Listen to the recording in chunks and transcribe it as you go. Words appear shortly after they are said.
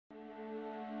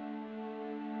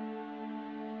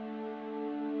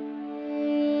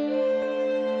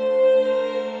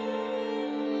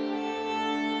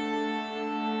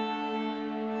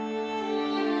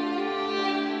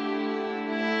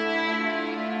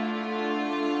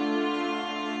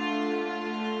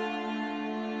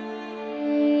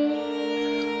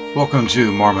Welcome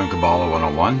to Mormon Kabbalah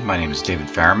 101. My name is David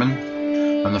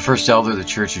Farriman. I'm the first elder of the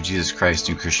Church of Jesus Christ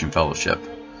in Christian Fellowship.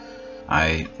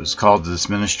 I was called to this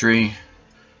ministry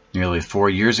nearly 4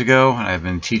 years ago, and I've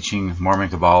been teaching Mormon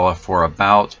Kabbalah for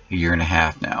about a year and a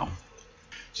half now.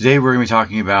 Today we're going to be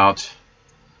talking about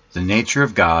the nature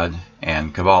of God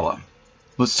and Kabbalah.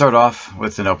 Let's start off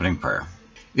with an opening prayer.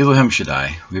 Elohim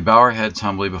Shaddai, we bow our heads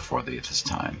humbly before Thee at this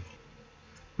time.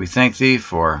 We thank Thee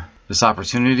for this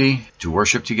opportunity to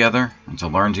worship together and to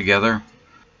learn together,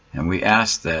 and we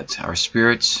ask that our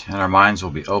spirits and our minds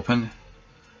will be open,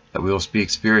 that we will speak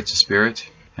spirit to spirit,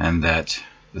 and that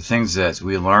the things that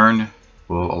we learn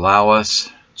will allow us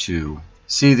to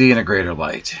see Thee in a greater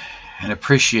light and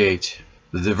appreciate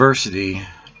the diversity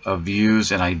of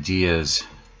views and ideas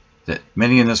that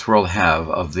many in this world have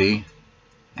of Thee,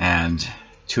 and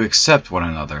to accept one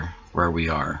another where we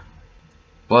are.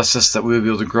 Bless us that we will be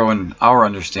able to grow in our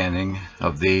understanding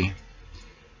of Thee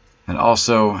and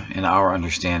also in our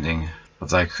understanding of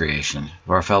Thy creation,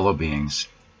 of our fellow beings,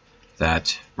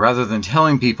 that rather than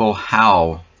telling people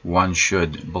how one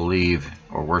should believe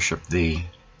or worship Thee,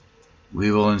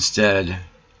 we will instead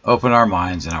open our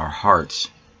minds and our hearts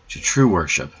to true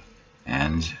worship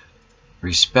and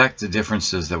respect the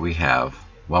differences that we have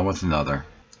one with another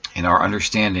in our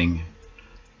understanding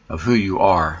of who You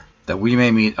are, that we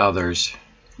may meet others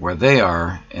where they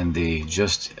are in Thee,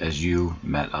 just as You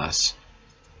met us.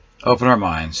 Open our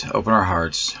minds, open our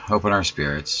hearts, open our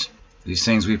spirits. These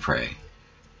things we pray.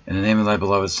 In the name of Thy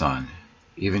beloved Son,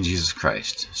 even Jesus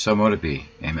Christ. So mote it be.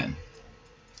 Amen.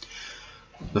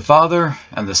 The Father,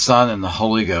 and the Son, and the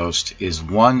Holy Ghost is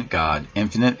one God,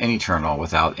 infinite and eternal,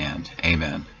 without end.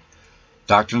 Amen.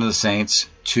 Doctrine of the Saints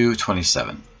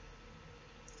 2:27.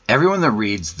 Everyone that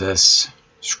reads this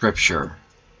scripture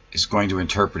is going to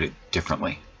interpret it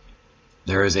differently.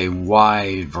 There is a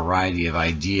wide variety of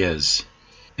ideas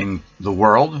in the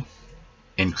world,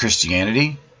 in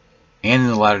Christianity, and in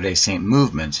the Latter-day Saint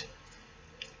movement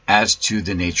as to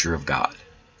the nature of God.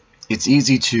 It's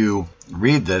easy to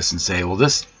read this and say, well,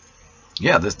 this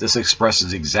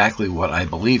expresses exactly what I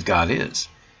believe God is.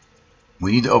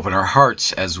 We need to open our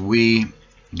hearts as we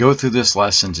go through this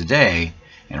lesson today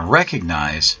and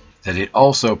recognize that it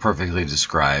also perfectly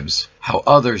describes how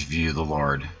others view the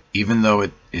Lord, even though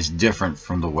it is different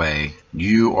from the way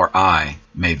you or I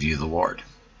may view the Lord.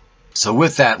 So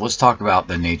with that, let's talk about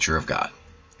the nature of God.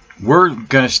 We're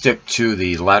going to stick to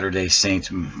the Latter-day Saint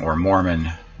or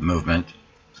Mormon movement,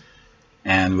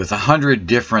 and with 100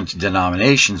 different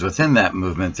denominations within that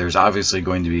movement, there's obviously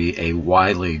going to be a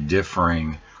widely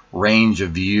differing range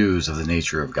of views of the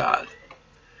nature of God.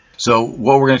 So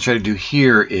what we're going to try to do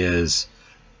here is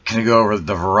kind of go over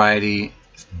the variety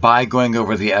by going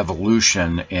over the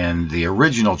evolution in the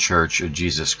original Church of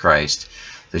Jesus Christ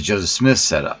that Joseph Smith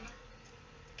set up.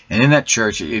 And in that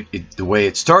church, the way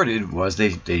it started was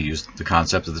they used the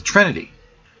concept of the Trinity.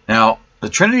 Now, the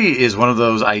Trinity is one of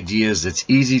those ideas that's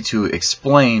easy to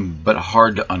explain but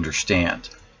hard to understand.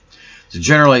 The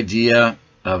general idea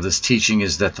of this teaching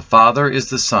is that the Father is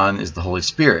the Son, is the Holy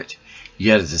Spirit.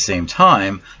 Yet at the same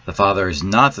time, the Father is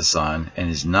not the Son and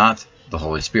is not the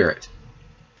Holy Spirit.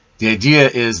 The idea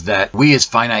is that we as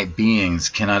finite beings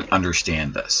cannot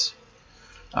understand this.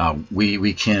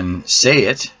 We can say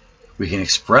it, we can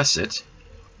express it,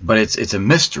 but it's a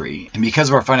mystery. And because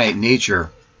of our finite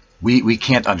nature, we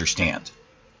can't understand.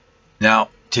 Now,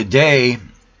 today,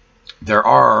 there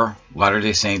are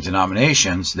Latter-day Saint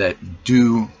denominations that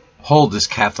do hold this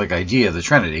Catholic idea of the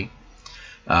Trinity.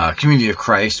 Community of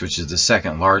Christ, which is the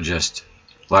second largest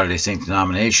Latter-day Saint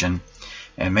denomination,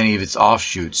 and many of its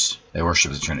offshoots, they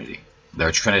worship the Trinity.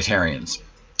 They're Trinitarians.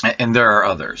 And there are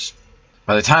others.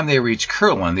 By the time they reached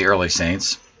Kirtland, the early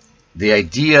saints, the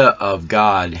idea of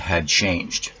God had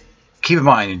changed. Keep in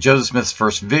mind, in Joseph Smith's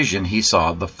first vision, he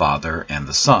saw the Father and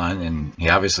the Son, and he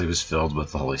obviously was filled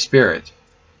with the Holy Spirit.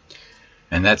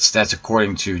 And that's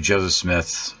according to Joseph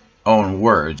Smith's own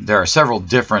words. There are several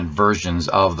different versions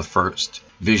of the first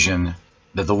vision,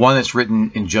 but the one that's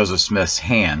written in Joseph Smith's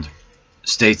hand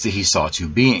states that he saw two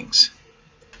beings.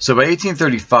 So by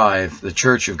 1835, the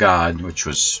Church of God, which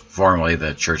was formerly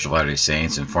the Church of Latter-day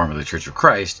Saints and formerly the Church of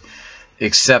Christ,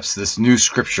 accepts this new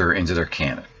scripture into their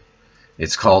canon.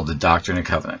 It's called the Doctrine and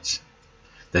Covenants.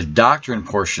 The doctrine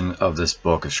portion of this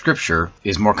book of scripture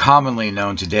is more commonly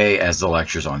known today as the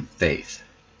Lectures on Faith.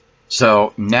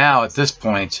 So now at this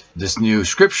point, this new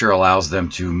scripture allows them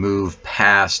to move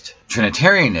past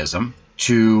Trinitarianism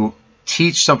to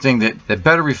teach something that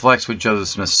better reflects what Joseph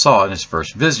Smith saw in his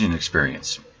first vision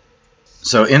experience.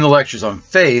 So in the Lectures on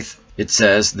Faith, it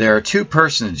says, there are two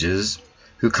personages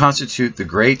who constitute the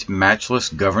great, matchless,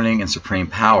 governing, and supreme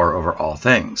power over all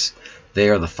things. They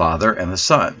are the Father and the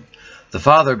Son. The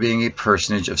Father being a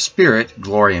personage of spirit,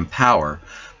 glory, and power,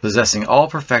 possessing all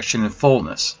perfection and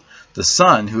fullness. The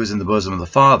Son, who is in the bosom of the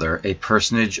Father, a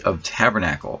personage of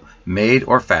tabernacle, made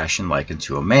or fashioned like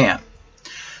unto a man.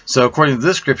 So according to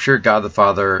this scripture, God the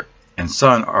Father and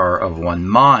Son are of one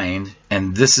mind,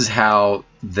 and this is how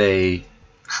they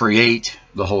create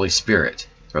the Holy Spirit,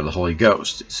 or the Holy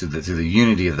Ghost, through the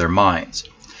unity of their minds.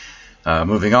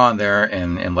 Moving on there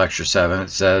in Lecture 7, it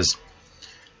says,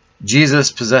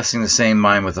 Jesus possessing the same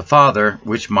mind with the Father,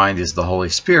 which mind is the Holy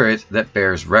Spirit that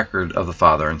bears record of the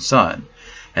Father and Son.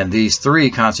 And these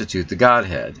three constitute the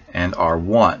Godhead and are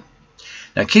one.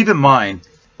 Now keep in mind,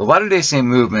 the Latter-day Saint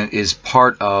movement is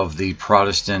part of the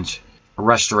Protestant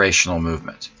restorational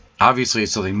movement. Obviously,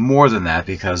 it's something more than that,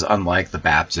 because unlike the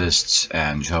Baptists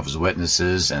and Jehovah's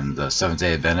Witnesses and the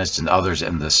Seventh-day Adventists and others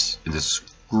in this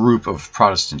group of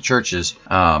Protestant churches,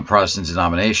 Protestant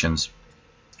denominations,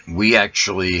 we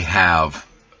actually have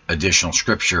additional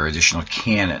scripture, additional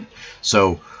canon.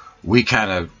 So we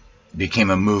kind of became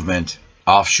a movement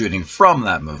offshooting from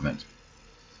that movement.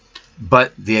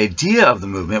 But the idea of the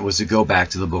movement was to go back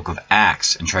to the book of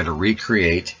Acts and try to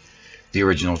recreate the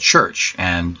original church.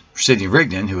 And Sidney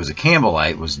Rigdon, who was a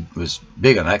Campbellite, was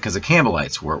big on that, because the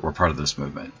Campbellites were part of this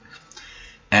movement.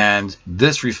 And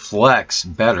this reflects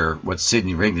better what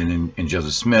Sidney Rigdon and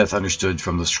Joseph Smith understood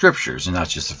from the scriptures, and not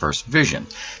just the first vision,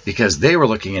 because they were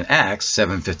looking at Acts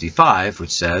 7:55,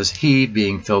 which says, "He,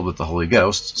 being filled with the Holy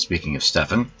Ghost," speaking of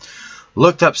Stephen,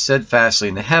 "looked up steadfastly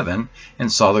into heaven and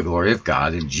saw the glory of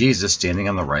God and Jesus standing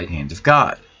on the right hand of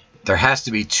God." There has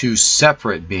to be two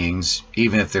separate beings,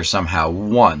 even if they're somehow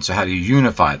one. So how do you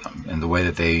unify them? And the way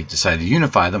that they decided to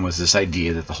unify them was this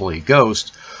idea that the Holy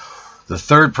Ghost, the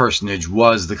third personage,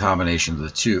 was the combination of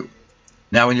the two.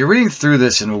 Now, when you're reading through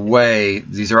this in a way,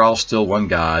 these are all still one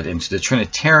God, and to the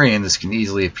Trinitarian, this can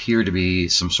easily appear to be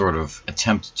some sort of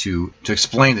attempt to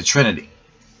explain the Trinity.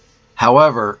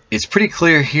 However, it's pretty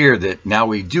clear here that now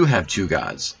we do have two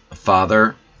gods, a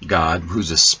Father God,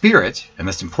 who's a spirit, and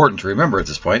that's important to remember at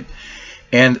this point,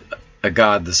 and a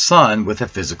God the Son with a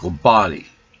physical body.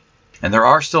 And there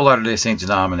are still Latter-day Saint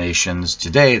denominations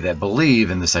today that believe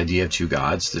in this idea of two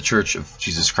gods, the Church of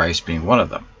Jesus Christ being one of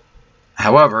them.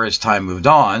 However, as time moved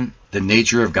on, the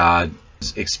nature of God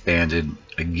is expanded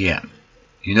again.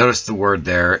 You notice the word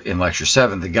there in Lecture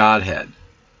 7, the Godhead.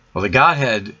 Well, the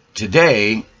Godhead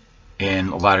today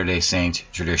in Latter-day Saint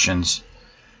traditions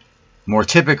more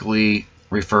typically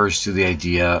refers to the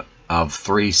idea of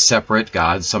three separate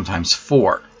gods, sometimes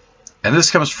four. And this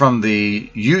comes from the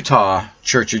Utah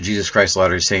Church of Jesus Christ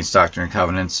Latter-day Saints Doctrine and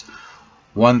Covenants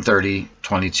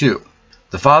 130:22.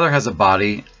 The Father has a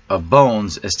body of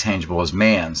bones as tangible as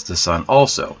man's, the Son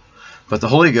also. But the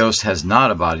Holy Ghost has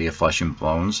not a body of flesh and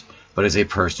bones, but is a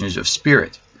personage of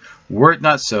spirit. Were it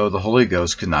not so, the Holy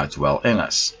Ghost could not dwell in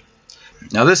us.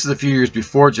 Now this is a few years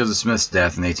before Joseph Smith's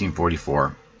death in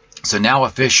 1844. So now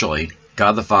officially,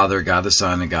 God the Father, God the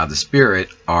Son, and God the Spirit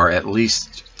are at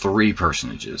least three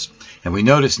personages. And we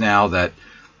notice now that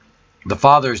the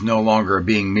Father is no longer a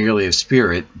being merely of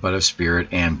spirit, but of spirit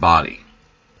and body.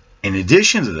 In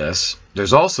addition to this,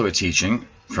 there's also a teaching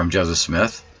from Joseph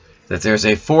Smith that there's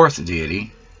a fourth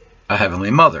deity, a Heavenly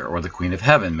Mother, or the Queen of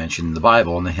Heaven, mentioned in the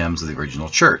Bible in the hymns of the original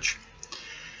church.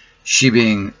 She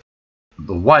being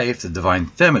the wife, the divine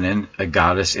feminine, a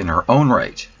goddess in her own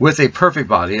right, with a perfect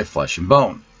body of flesh and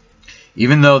bone.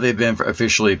 Even though they've been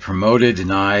officially promoted,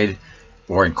 denied,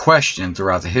 or in question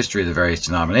throughout the history of the various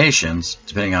denominations,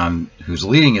 depending on who's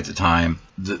leading at the time,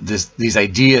 these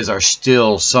ideas are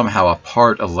still somehow a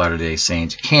part of Latter-day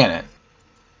Saint canon.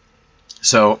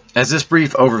 So, as this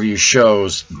brief overview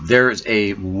shows, there is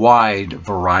a wide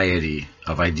variety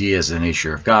of ideas in the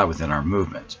nature of God within our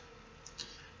movement.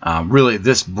 Really,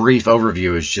 this brief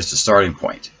overview is just a starting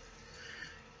point.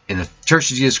 In the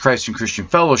Church of Jesus Christ and Christian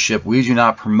Fellowship, we do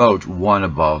not promote one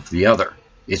above the other.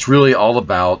 It's really all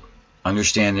about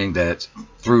understanding that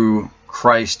through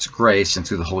Christ's grace and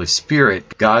through the Holy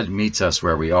Spirit, God meets us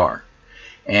where we are.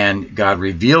 And God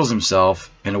reveals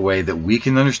himself in a way that we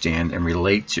can understand and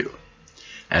relate to.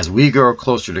 As we grow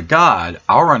closer to God,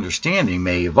 our understanding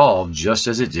may evolve just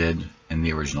as it did in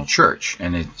the original church,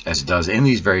 and as it does in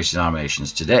these various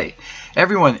denominations today.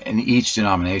 Everyone in each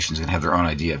denomination is going to have their own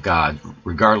idea of God,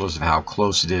 regardless of how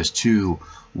close it is to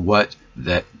what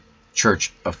that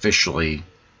church officially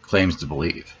claims to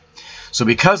believe. So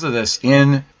because of this,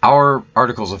 in our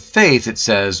articles of faith, it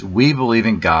says, we believe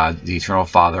in God, the eternal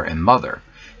Father and Mother,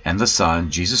 and the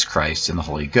Son, Jesus Christ, and the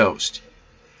Holy Ghost.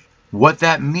 What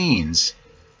that means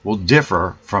will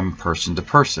differ from person to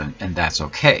person, and that's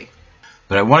okay.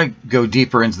 But I want to go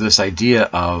deeper into this idea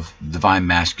of divine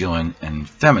masculine and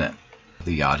feminine,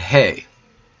 the Yod-He.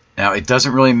 Now, it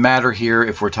doesn't really matter here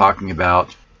if we're talking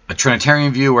about a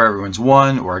Trinitarian view where everyone's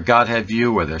one, or a Godhead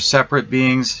view where they're separate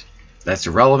beings. That's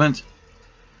irrelevant.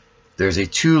 There's a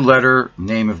two-letter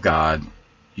name of God,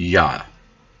 Yah.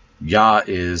 Yah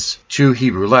is two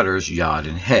Hebrew letters, Yod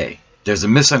and He. There's a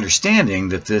misunderstanding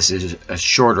that this is a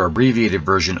short or abbreviated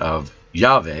version of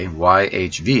Yahweh,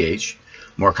 YHVH,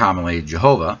 more commonly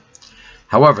Jehovah.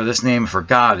 However, this name for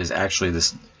God is actually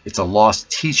it's a lost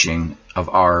teaching of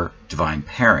our divine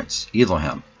parents,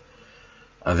 Elohim.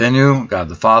 Avinu, God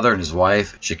the Father, and his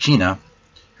wife, Shekinah,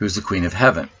 who's the Queen of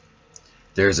Heaven.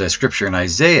 There's a scripture in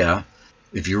Isaiah,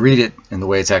 if you read it in the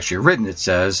way it's actually written, it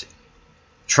says,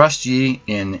 "Trust ye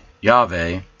in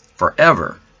Yahweh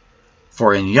forever,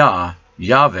 for in Yah,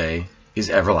 Yahweh is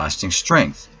everlasting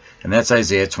strength." And that's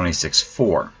Isaiah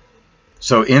 26:4.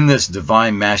 So in this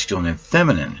divine masculine and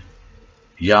feminine,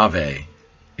 Yahweh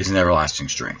is an everlasting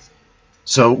strength.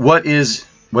 So what is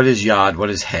Yod? What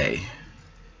is He?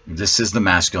 This is the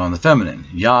masculine and the feminine.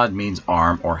 Yod means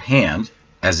arm or hand,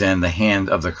 as in the hand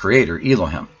of the Creator,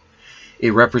 Elohim.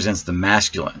 It represents the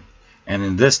masculine, and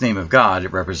in this name of God,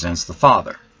 it represents the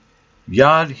Father.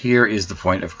 Yod here is the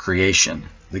point of creation,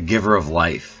 the giver of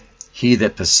life, he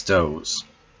that bestows.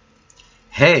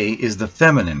 He is the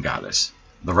feminine goddess,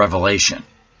 the revelation.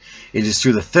 It is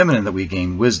through the feminine that we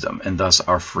gain wisdom, and thus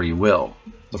our free will,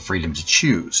 the freedom to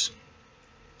choose.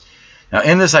 Now,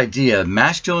 in this idea,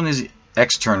 masculine is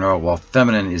external while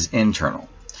feminine is internal,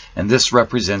 and this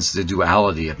represents the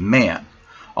duality of man.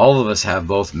 All of us have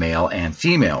both male and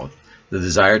female, the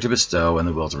desire to bestow and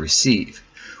the will to receive.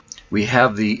 We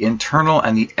have the internal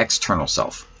and the external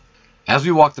self. As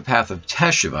we walk the path of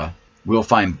Teshuvah, we'll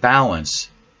find balance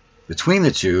between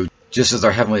the two, just as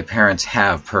our heavenly parents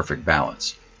have perfect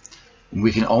balance.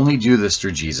 We can only do this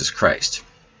through Jesus Christ.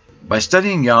 By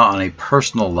studying Yah on a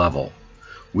personal level,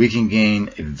 we can gain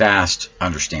a vast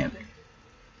understanding.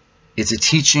 It's a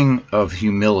teaching of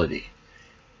humility.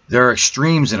 There are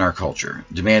extremes in our culture,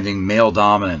 demanding male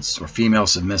dominance or female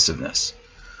submissiveness,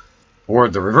 or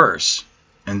the reverse,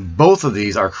 and both of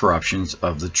these are corruptions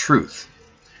of the truth.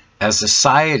 As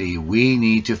society, we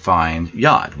need to find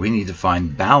Yod. We need to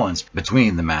find balance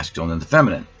between the masculine and the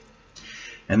feminine.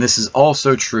 And this is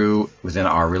also true within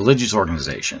our religious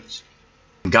organizations.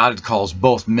 God calls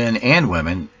both men and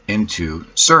women into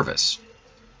service.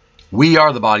 We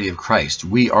are the body of Christ.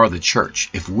 We are the church.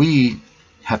 If we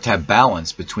have to have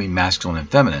balance between masculine and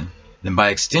feminine, then by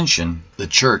extension, the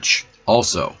church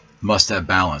also must have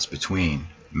balance between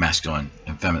masculine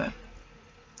and feminine.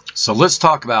 So let's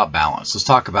talk about balance. Let's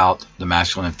talk about the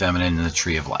masculine and feminine in the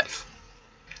tree of life.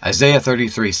 Isaiah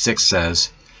 33:6 says,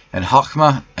 "And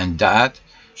Chachmah and Da'at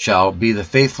shall be the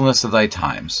faithfulness of thy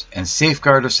times, and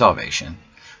safeguard of salvation.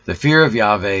 The fear of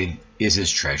Yahweh is his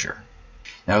treasure."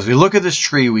 Now, as we look at this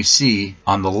tree, we see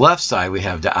on the left side we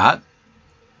have Da'at.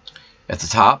 At the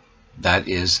top, that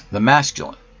is the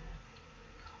masculine.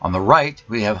 On the right,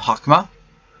 we have Chachmah,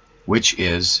 which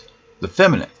is the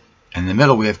feminine. And in the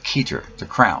middle, we have Keter, the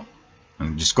crown.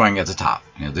 I'm just going at the top.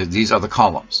 These are the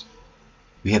columns.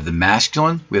 We have the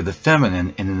masculine, we have the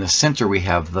feminine, and in the center, we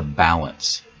have the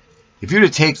balance. If you were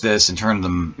to take this and turn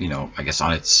them, I guess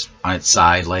on its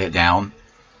side, lay it down,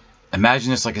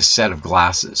 imagine it's like a set of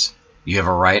glasses. You have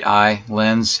a right eye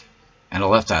lens and a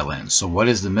left eye lens. So what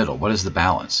is the middle? What is the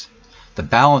balance? The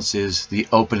balance is the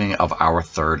opening of our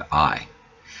third eye,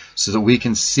 so that we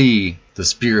can see the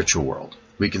spiritual world.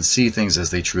 We can see things as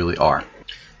they truly are.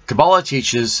 Kabbalah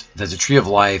teaches that the tree of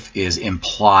life is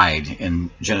implied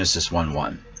in Genesis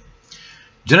 1:1.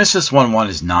 Genesis 1:1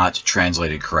 is not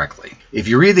translated correctly. If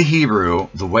you read the Hebrew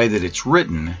the way that it's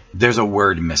written, there's a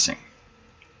word missing.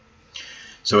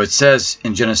 So it says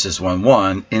in Genesis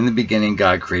 1:1, "In the beginning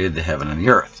God created the heaven and the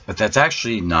earth." But that's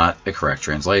actually not a correct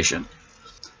translation.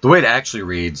 The way it actually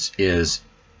reads is,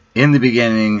 "In the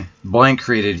beginning, blank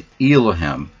created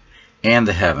Elohim and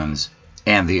the heavens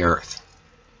and the earth."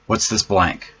 What's this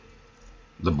blank?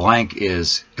 The blank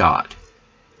is God.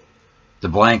 The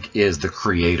blank is the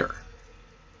Creator.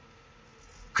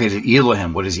 Created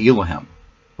Elohim. What is Elohim?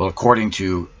 Well, according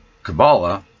to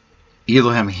Kabbalah,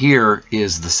 Elohim here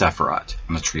is the Sephirot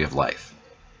on the tree of life.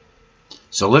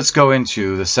 So let's go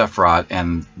into the Sephirot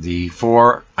and the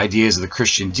four ideas of the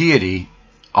Christian deity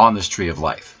on this tree of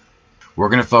life. We're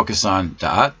going to focus on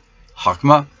Da'at,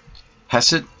 Chachmah,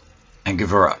 Hesed, and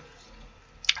Gevurah.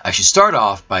 I should start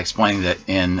off by explaining that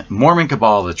in Mormon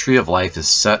Kabbalah, the tree of life is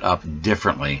set up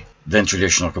differently than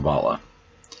traditional Kabbalah.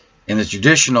 In the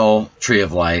traditional tree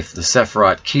of life, the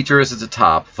Sephirot Keter is at the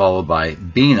top, followed by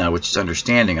Bina, which is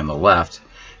understanding, on the left,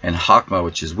 and Chokmah,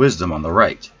 which is wisdom, on the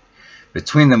right.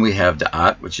 Between them we have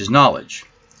Da'at, which is knowledge.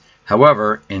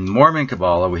 However, in Mormon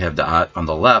Kabbalah, we have Da'at on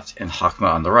the left and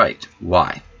Chokmah on the right.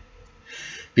 Why?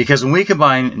 Because when we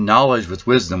combine knowledge with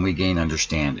wisdom, we gain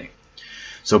understanding.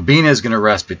 So Bina is going to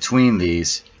rest between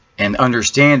these, and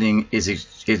understanding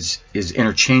is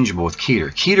interchangeable with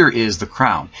Keter. Keter is the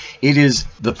crown. It is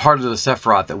the part of the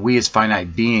Sephirot that we as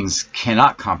finite beings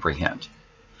cannot comprehend.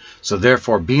 So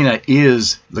therefore, Bina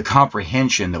is the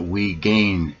comprehension that we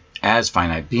gain as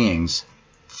finite beings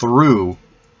through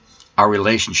our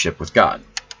relationship with God,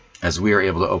 as we are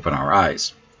able to open our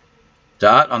eyes.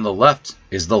 Da'at on the left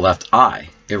is the left eye.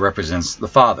 It represents the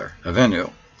Father,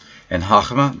 Avenu. And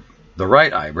Chokmah, the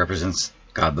right eye, represents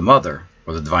God the Mother,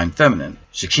 or the Divine Feminine,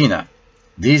 Shekinah.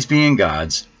 These being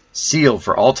gods, sealed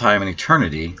for all time and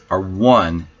eternity, are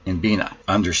one in Bina,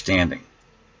 understanding.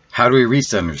 How do we reach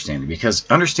that understanding? Because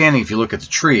understanding, if you look at the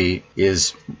tree,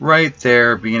 is right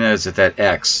there. Bina is at that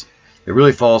X. It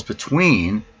really falls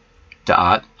between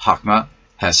Da'at, Chokmah,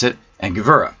 Hesed, and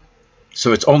Gevurah.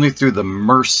 So it's only through the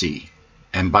mercy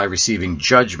and by receiving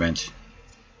judgment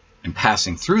and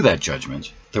passing through that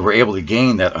judgment that we're able to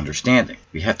gain that understanding.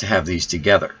 We have to have these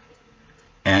together.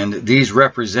 And these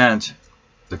represent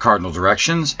the cardinal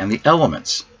directions and the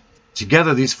elements.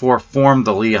 Together, these four form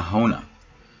the Liahona,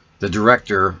 the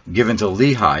director given to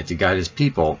Lehi to guide his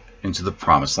people into the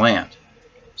promised land.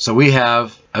 So we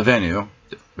have Avenu,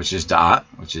 which is Da'at,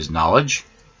 which is knowledge,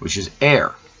 which is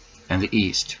air, and the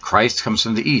east. Christ comes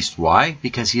from the east. Why?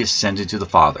 Because he ascended to the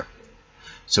Father.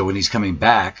 So when he's coming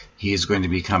back, he is going to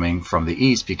be coming from the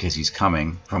east because he's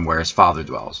coming from where his Father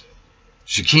dwells.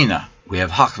 Shekinah, we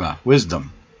have Chokmah,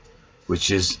 wisdom,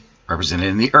 which is represented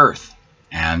in the earth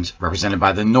and represented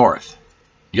by the north.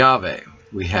 Yahweh,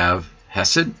 we have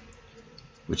Hesed,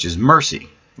 which is mercy,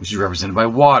 which is represented by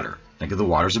water. Think of the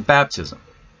waters of baptism.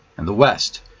 And the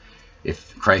west.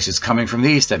 If Christ is coming from the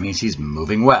east, that means he's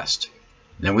moving west.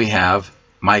 Then we have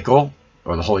Michael,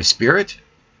 or the Holy Spirit,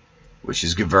 which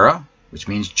is Gevurah, which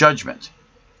means judgment.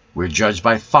 We're judged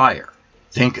by fire.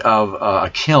 Think of a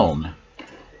kiln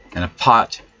and a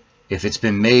pot. If it's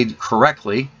been made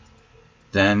correctly,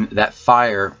 then that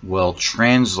fire will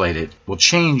translate it, will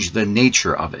change the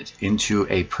nature of it into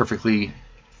a perfectly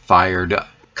fired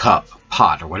cup,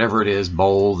 pot, or whatever it is,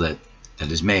 bowl that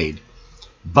is made.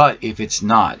 But if it's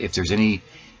not, if there's any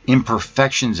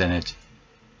imperfections in it,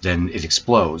 then it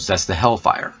explodes. That's the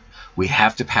hellfire. We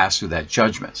have to pass through that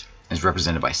judgment, as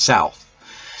represented by south.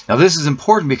 Now this is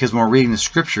important because when we're reading the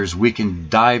scriptures, we can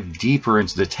dive deeper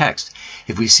into the text.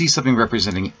 If we see something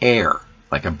representing air,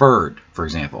 like a bird, for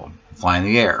example, fly in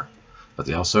the air, but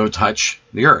they also touch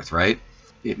the earth, right?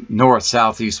 North,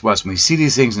 south, east, west. When we see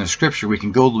these things in the scripture, we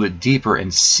can go a little bit deeper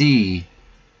and see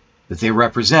that they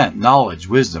represent knowledge,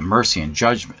 wisdom, mercy, and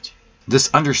judgment. This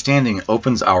understanding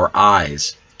opens our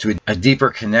eyes to a deeper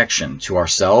connection to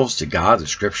ourselves, to God, the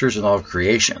scriptures, and all of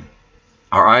creation.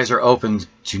 Our eyes are opened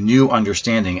to new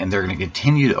understanding, and they're going to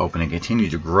continue to open and continue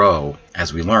to grow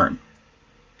as we learn.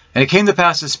 And it came to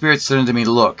pass, the Spirit said unto me,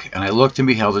 Look, and I looked and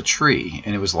beheld a tree,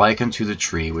 and it was like unto the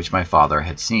tree which my father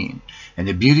had seen. And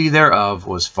the beauty thereof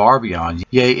was far beyond,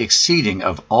 yea, exceeding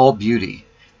of all beauty.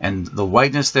 And the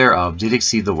whiteness thereof did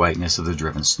exceed the whiteness of the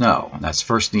driven snow. And that's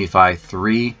 1 Nephi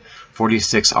 3:46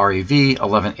 REV,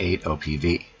 11:8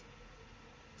 OPV.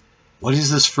 What is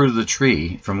this fruit of the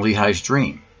tree from Lehi's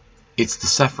dream? It's the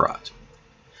Sephirot.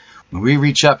 When we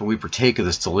reach up and we partake of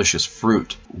this delicious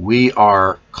fruit, we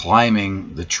are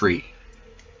climbing the tree.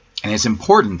 And it's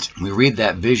important, when we read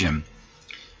that vision,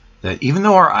 that even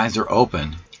though our eyes are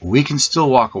open, we can still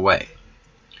walk away.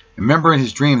 Remember, in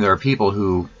his dream, there are people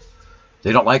who,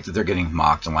 they don't like that they're getting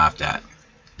mocked and laughed at.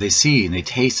 They see and they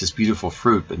taste this beautiful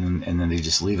fruit, and then they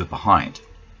just leave it behind.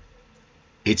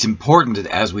 It's important that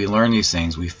as we learn these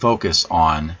things, we focus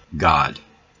on God.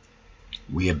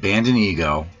 We abandon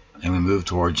ego and we move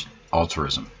towards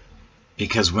altruism.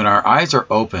 Because when our eyes are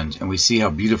opened and we see how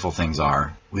beautiful things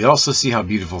are, we also see how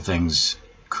beautiful things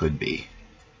could be.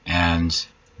 And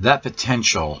that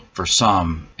potential for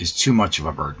some is too much of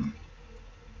a burden.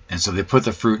 And so they put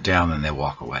the fruit down and they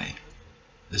walk away.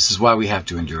 This is why we have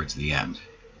to endure to the end.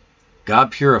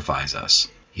 God purifies us.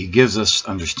 He gives us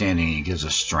understanding. He gives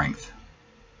us strength.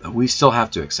 But we still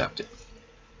have to accept it.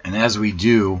 And as we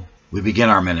do, we begin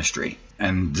our ministry.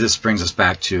 And this brings us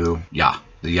back to Yah,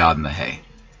 the Yod and the Hey.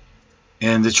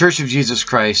 In the Church of Jesus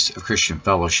Christ of Christian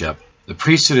Fellowship, the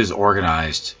priesthood is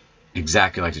organized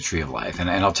exactly like the Tree of Life. And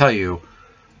I'll tell you,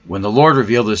 when the Lord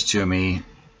revealed this to me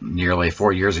nearly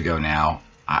 4 years ago now,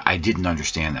 I didn't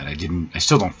understand that. I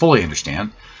still don't fully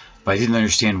understand, but I didn't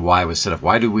understand why it was set up.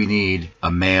 Why do we need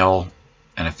a male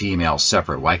and a female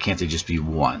separate? Why can't they just be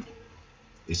one?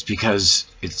 It's because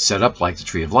it's set up like the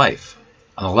tree of life.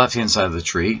 On the left-hand side of the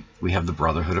tree, we have the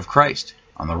brotherhood of Christ.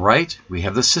 On the right, we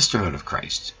have the sisterhood of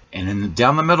Christ. And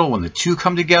down the middle, when the two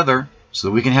come together, so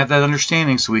that we can have that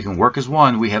understanding, so we can work as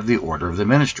one, we have the order of the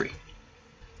ministry.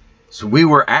 So we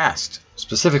were asked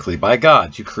specifically by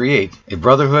God to create a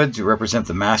brotherhood to represent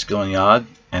the masculine Yod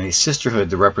and a sisterhood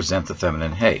to represent the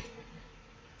feminine He.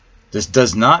 This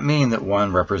does not mean that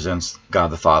one represents God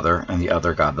the Father and the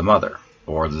other God the Mother,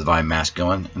 or the divine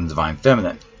masculine and the divine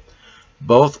feminine.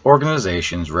 Both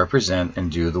organizations represent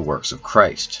and do the works of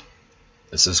Christ.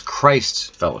 This is Christ's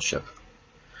fellowship.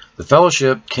 The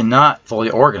fellowship cannot fully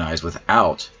organize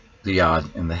without the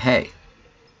Yod and the He.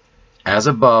 As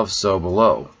above, so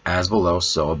below. As below,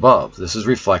 so above. This is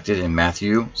reflected in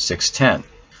Matthew 6:10.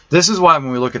 This is why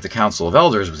when we look at the Council of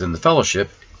Elders within the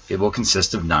fellowship, it will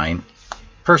consist of 9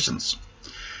 persons.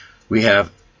 We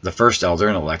have the first elder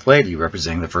and elect lady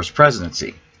representing the first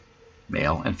presidency,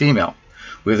 male and female.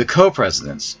 We have the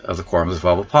co-presidents of the Quorum of the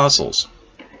 12 Apostles,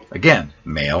 again,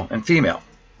 male and female.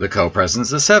 The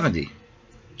co-presidents of the 70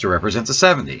 to represent the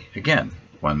 70, again,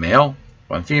 one male,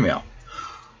 one female.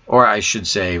 Or I should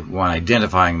say one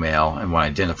identifying male and one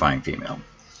identifying female.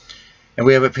 And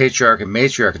we have a patriarch and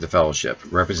matriarch of the fellowship,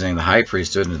 representing the high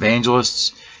priesthood and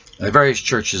evangelists and the various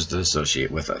churches that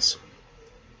associate with us.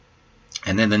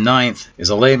 And then the 9th is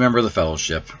a lay member of the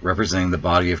fellowship, representing the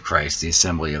body of Christ, the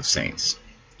assembly of saints.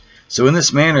 So in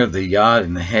this manner, the Yod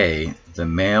and the He, the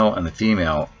male and the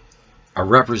female, are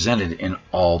represented in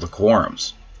all the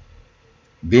quorums.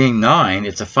 Being 9,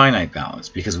 it's a finite balance,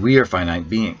 because we are finite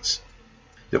beings.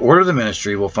 The order of the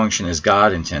ministry will function as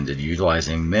God intended,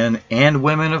 utilizing men and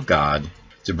women of God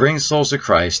to bring souls to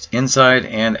Christ inside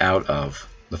and out of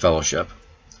the fellowship,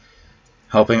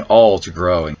 helping all to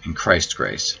grow in Christ's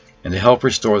grace, and to help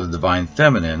restore the divine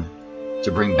feminine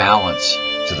to bring balance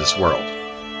to this world.